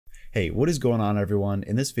Hey, what is going on everyone?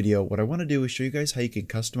 In this video, what I want to do is show you guys how you can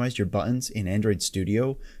customize your buttons in Android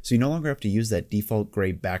Studio so you no longer have to use that default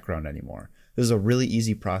gray background anymore. This is a really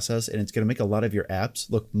easy process and it's going to make a lot of your apps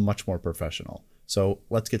look much more professional. So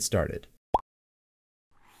let's get started.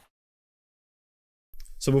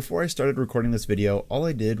 So before I started recording this video, all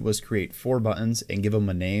I did was create 4 buttons and give them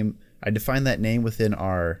a name. I defined that name within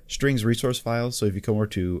our strings resource file. So if you come over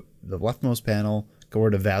to the leftmost panel, go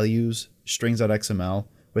over to values, strings.xml.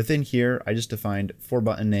 Within here, I just defined 4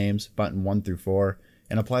 button names, button 1 through 4,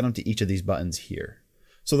 and applied them to each of these buttons here.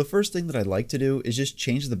 So the first thing that I'd like to do is just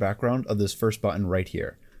change the background of this first button right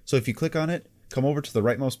here. So if you click on it, come over to the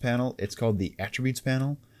rightmost panel, it's called the attributes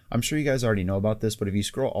panel. I'm sure you guys already know about this, but if you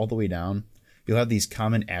scroll all the way down, you'll have these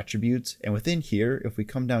common attributes. And within here, if we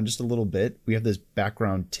come down just a little bit, we have this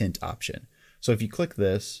background tint option. So if you click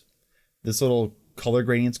this little color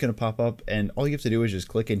gradient is going to pop up, and all you have to do is just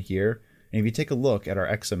click in here. And if you take a look at our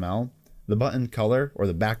XML, the button color or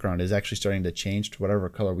the background is actually starting to change to whatever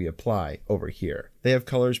color we apply over here. They have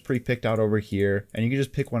colors pre-picked out over here, and you can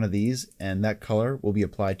just pick one of these and that color will be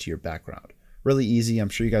applied to your background. Really easy. I'm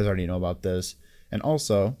sure you guys already know about this. And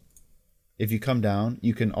also, if you come down,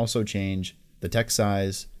 you can also change the text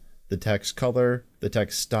size, the text color, the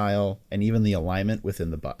text style, and even the alignment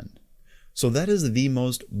within the button. So that is the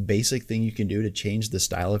most basic thing you can do to change the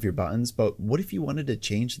style of your buttons, but what if you wanted to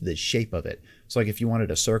change the shape of it? So like if you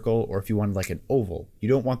wanted a circle or if you wanted like an oval, you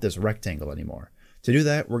don't want this rectangle anymore. To do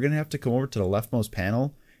that, we're gonna have to come over to the leftmost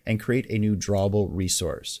panel and create a new drawable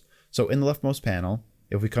resource. So in the leftmost panel,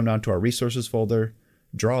 if we come down to our resources folder,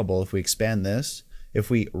 drawable, if we expand this, if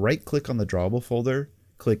we right click on the drawable folder,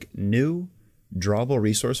 click new drawable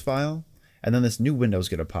resource file, and then this new window is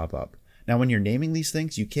gonna pop up. Now, when you're naming these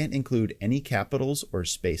things, you can't include any capitals or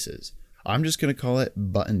spaces. I'm just going to call it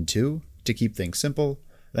button 2 to keep things simple,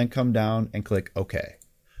 then come down and click OK.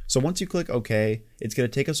 So once you click OK, it's going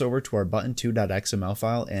to take us over to our button2.xml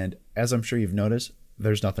file. And as I'm sure you've noticed,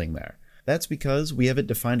 there's nothing there. That's because we haven't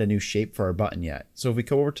defined a new shape for our button yet. So if we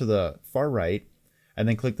go over to the far right and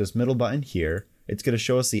then click this middle button here, it's going to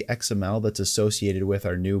show us the XML that's associated with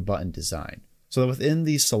our new button design. So within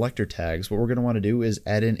these selector tags, what we're going to want to do is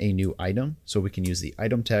add in a new item. So we can use the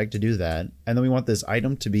item tag to do that. And then we want this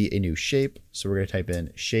item to be a new shape. So we're going to type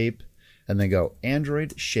in shape and then go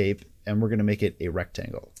Android shape, and we're going to make it a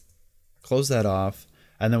rectangle. Close that off.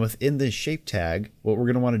 And then within this shape tag, what we're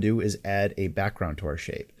going to want to do is add a background to our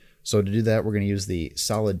shape. So to do that, we're going to use the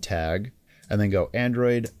solid tag and then go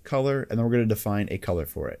Android color, and then we're going to define a color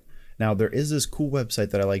for it. Now there is this cool website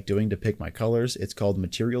that I like doing to pick my colors. It's called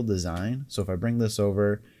Material Design. So if I bring this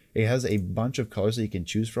over, it has a bunch of colors that you can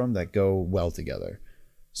choose from that go well together.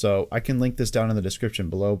 So I can link this down in the description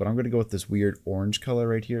below, but I'm going to go with this weird orange color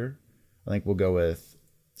right here. I think we'll go with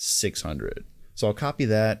 600. So I'll copy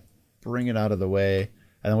that, bring it out of the way,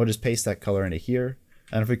 and then we'll just paste that color into here.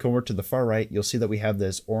 And if we come over to the far right, you'll see that we have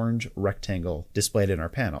this orange rectangle displayed in our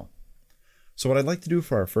panel. So what I'd like to do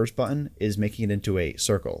for our first button is making it into a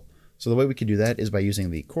circle. So the way we can do that is by using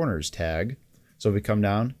the corners tag. So if we come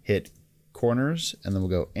down, hit corners, and then we'll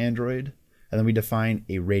go Android, and then we define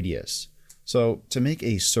a radius. So to make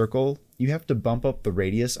a circle, you have to bump up the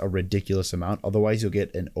radius a ridiculous amount, otherwise you'll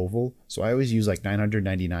get an oval. So I always use like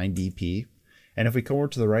 999 dp. And if we come over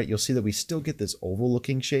to the right, you'll see that we still get this oval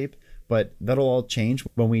looking shape, but that'll all change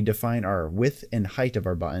when we define our width and height of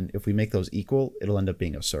our button. If we make those equal, it'll end up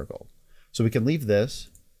being a circle. So we can leave this.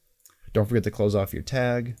 Don't forget to close off your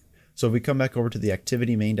tag. So if we come back over to the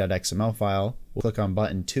activity main.xml file, we'll click on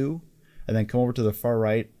button 2 and then come over to the far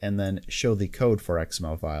right and then show the code for our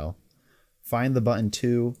XML file. Find the button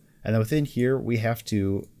 2, and then within here we have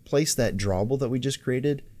to place that drawable that we just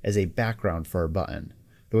created as a background for our button.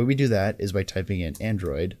 The way we do that is by typing in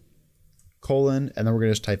Android, colon, and then we're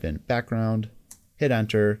going to just type in background, hit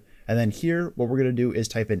enter, and then here what we're going to do is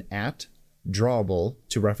type in @drawable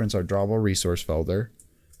to reference our drawable resource folder.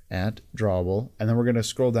 @drawable, and then we're going to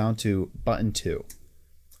scroll down to button 2.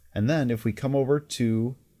 And then if we come over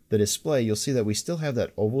to the display, you'll see that we still have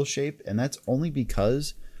that oval shape, and that's only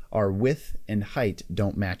because our width and height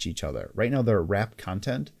don't match each other. Right now they're wrap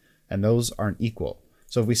content, and those aren't equal.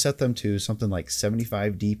 So if we set them to something like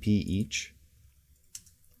 75 dp each,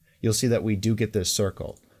 you'll see that we do get this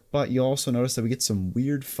circle. But you'll also notice that we get some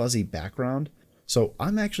weird fuzzy background. So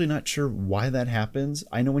I'm actually not sure why that happens.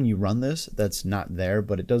 I know when you run this, that's not there,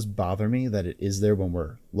 but it does bother me that it is there when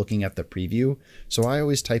we're looking at the preview. So I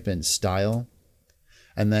always type in style.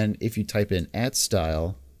 And then if you type in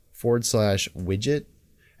 @style /widget,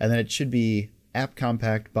 and then it should be app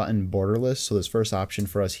compact button borderless. So this first option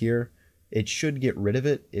for us here, it should get rid of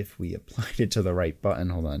it if we applied it to the right button.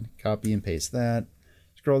 Hold on, copy and paste that.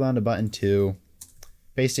 scroll down to button 2,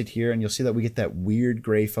 paste it here, and you'll see that we get that weird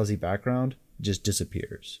gray fuzzy background. It just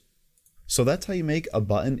disappears. So that's how you make a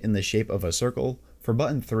button in the shape of a circle. For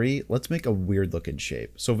button 3, let's make a weird looking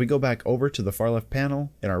shape. So if we go back over to the far left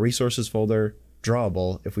panel in our resources folder,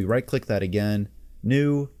 Drawable, if we right click that again,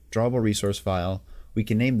 new drawable resource file, we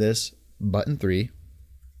can name this button 3,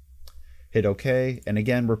 hit OK, and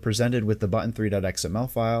again we're presented with the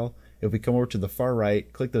button3.xml file. If we come over to the far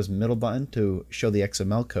right, click this middle button to show the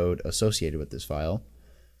XML code associated with this file.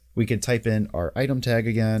 We can type in our item tag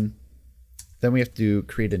again. Then we have to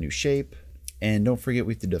create a new shape. And don't forget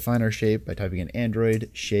we have to define our shape by typing in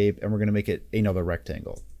Android shape, and we're going to make it another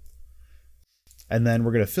rectangle. And then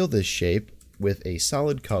we're going to fill this shape with a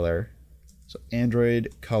solid color. So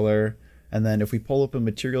Android color. And then if we pull up a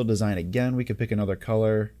material design again, we can pick another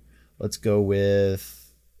color. Let's go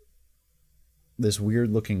with this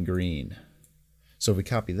weird looking green. So if we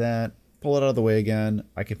copy that, pull it out of the way again,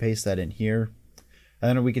 I can paste that in here.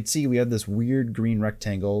 And then we can see we have this weird green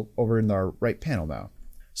rectangle over in our right panel now.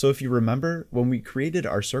 So if you remember, when we created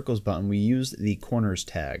our circles button, we used the corners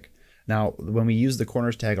tag. Now, when we used the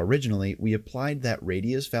corners tag originally, we applied that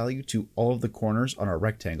radius value to all of the corners on our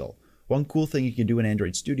rectangle. One cool thing you can do in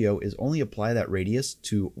Android Studio is only apply that radius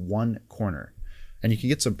to one corner. And you can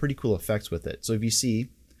get some pretty cool effects with it. So if you see,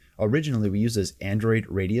 originally we used this Android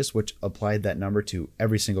radius, which applied that number to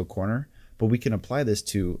every single corner. But we can apply this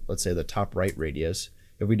to, let's say, the top right radius.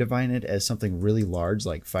 If we define it as something really large,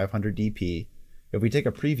 like 500 dp, if we take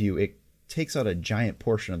a preview, it takes out a giant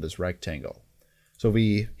portion of this rectangle. So if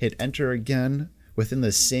we hit enter again, within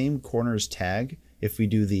the same corners tag, if we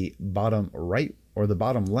do the bottom right or the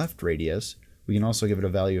bottom left radius, we can also give it a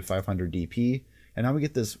value of 500 dp. And now we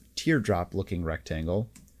get this teardrop looking rectangle.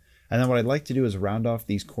 And then what I'd like to do is round off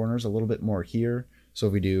these corners a little bit more here. So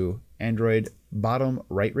if we do Android bottom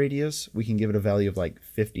right radius, we can give it a value of like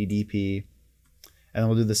 50 dp. And then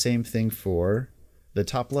we'll do the same thing for the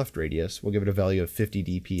top left radius. We'll give it a value of 50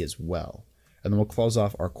 dp as well. And then we'll close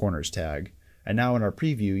off our corners tag. And now in our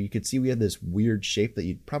preview, you can see we have this weird shape that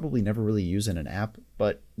you'd probably never really use in an app,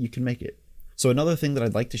 but you can make it. So another thing that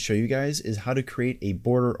I'd like to show you guys is how to create a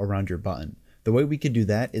border around your button. The way we could do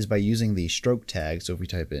that is by using the stroke tag. So if we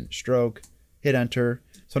type in stroke, hit enter.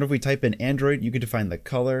 So if we type in Android, you can define the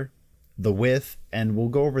color, the width, and we'll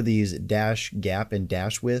go over these dash gap and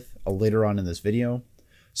dash width later on in this video.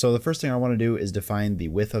 So the first thing I want to do is define the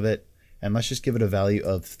width of it, and let's just give it a value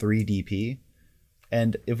of 3 dp.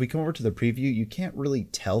 And if we come over to the preview, you can't really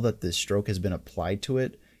tell that this stroke has been applied to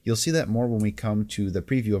it. You'll see that more when we come to the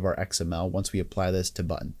preview of our XML once we apply this to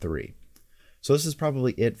button 3. So this is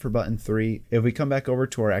probably it for button 3. If we come back over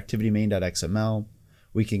to our activity main.xml,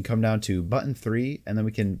 we can come down to button 3, and then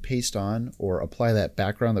we can paste on or apply that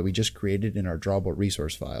background that we just created in our drawable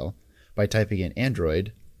resource file by typing in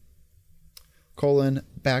Android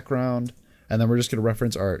background, and then we're just going to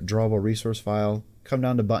reference our drawable resource file, come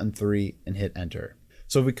down to button 3 and hit enter.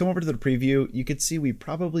 So if we come over to the preview, you can see we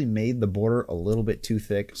probably made the border a little bit too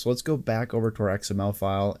thick. So let's go back over to our XML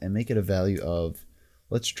file and make it a value of,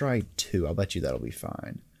 let's try 2. I'll bet you that'll be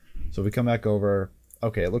fine. So if we come back over,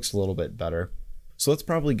 okay, it looks a little bit better. So that's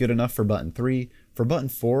probably good enough for button 3. For button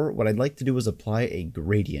 4, what I'd like to do is apply a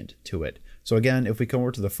gradient to it. So again, if we come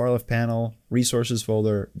over to the far left panel, resources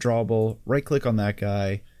folder, drawable, right click on that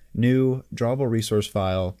guy, new drawable resource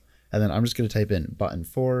file, and then I'm just going to type in button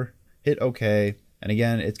 4, hit OK. And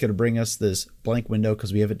again, it's going to bring us this blank window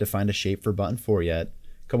because we haven't defined a shape for button 4 yet.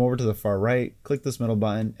 Come over to the far right, click this middle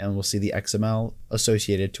button, and we'll see the XML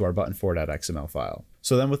associated to our button4.xml file.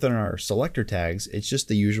 So then within our selector tags, it's just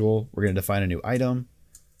the usual. We're going to define a new item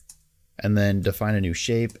and then define a new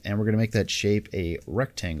shape, and we're going to make that shape a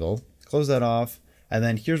rectangle. Close that off, and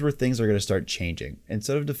then here's where things are going to start changing.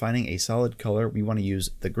 Instead of defining a solid color, we want to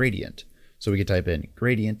use the gradient. So we can type in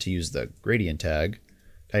gradient to use the gradient tag,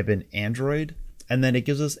 type in Android, and then it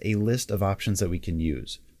gives us a list of options that we can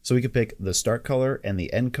use. So we can pick the start color and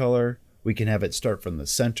the end color. We can have it start from the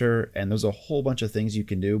center, and there's a whole bunch of things you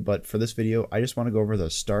can do, but for this video, I just want to go over the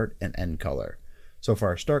start and end color. So for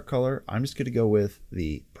our start color, I'm just going to go with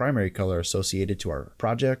the primary color associated to our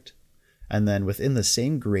project. And then within the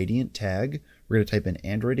same gradient tag, we're going to type in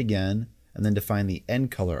Android again, and then define the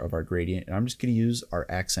end color of our gradient. And I'm just going to use our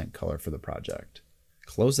accent color for the project.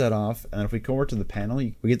 Close that off, and then if we come over to the panel,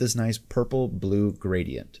 we get this nice purple-blue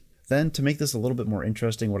gradient. Then to make this a little bit more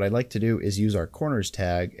interesting, what I'd like to do is use our corners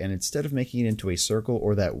tag, and instead of making it into a circle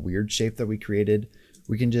or that weird shape that we created,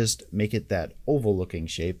 we can just make it that oval-looking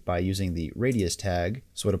shape by using the radius tag,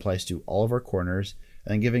 so it applies to all of our corners,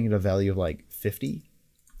 and then giving it a value of like 50.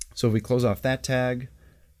 So if we close off that tag,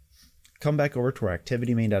 come back over to our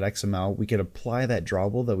activity main.xml, we could apply that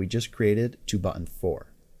drawable that we just created to button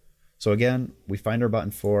 4. So again, we find our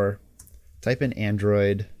button 4, type in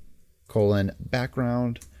Android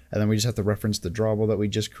background, and then we just have to reference the drawable that we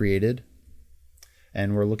just created.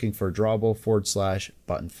 And we're looking for drawable /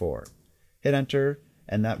 button 4. Hit enter,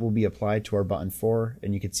 and that will be applied to our button 4,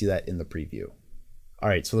 and you can see that in the preview. All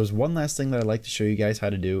right, so there's one last thing that I'd like to show you guys how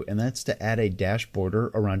to do, and that's to add a dash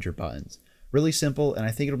border around your buttons. Really simple, and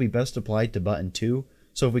I think it'll be best applied to button 2.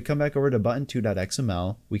 So if we come back over to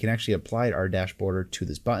button2.xml, we can actually apply our dash border to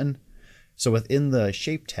this button. So within the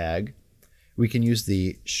shape tag, we can use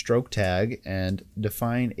the stroke tag and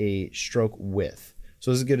define a stroke width.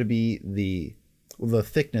 So this is going to be the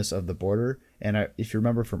thickness of the border. And if you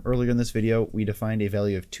remember from earlier in this video, we defined a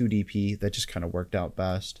value of 2 dp. That just kind of worked out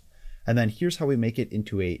best. And then here's how we make it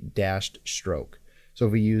into a dashed stroke. So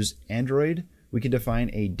if we use Android, we can define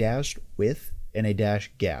a dashed width and a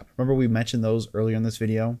dash gap. Remember we mentioned those earlier in this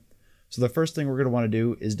video? So the first thing we're going to want to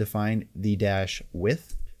do is define the dash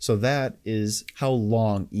width. So that is how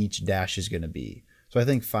long each dash is going to be. So I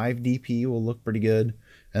think 5 dp will look pretty good.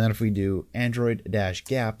 And then if we do Android dash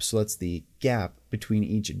gap, so that's the gap between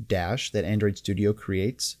each dash that Android Studio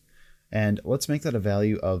creates. And let's make that a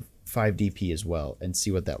value of 5 dp as well and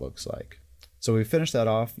see what that looks like. So we finished that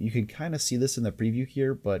off. You can kind of see this in the preview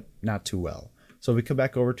here, but not too well. So if we come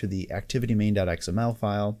back over to the activity main.xml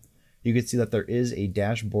file, you can see that there is a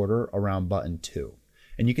dash border around button 2.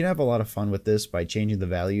 And you can have a lot of fun with this by changing the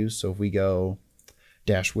values. So if we go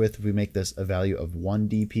dash width, if we make this a value of 1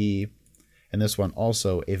 dp, and this one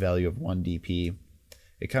also a value of 1 dp,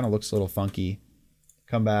 it kind of looks a little funky.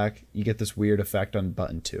 Come back, you get this weird effect on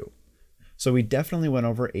button 2. So we definitely went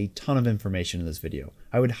over a ton of information in this video.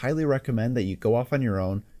 I would highly recommend that you go off on your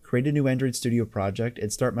own, create a new Android Studio project,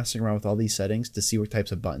 and start messing around with all these settings to see what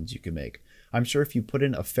types of buttons you can make. I'm sure if you put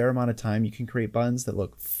in a fair amount of time, you can create buttons that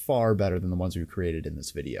look far better than the ones we created in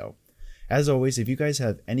this video. As always, if you guys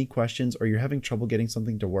have any questions or you're having trouble getting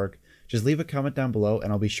something to work, just leave a comment down below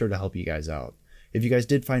and I'll be sure to help you guys out. If you guys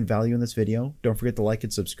did find value in this video, don't forget to like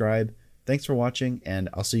and subscribe. Thanks for watching, and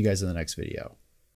I'll see you guys in the next video.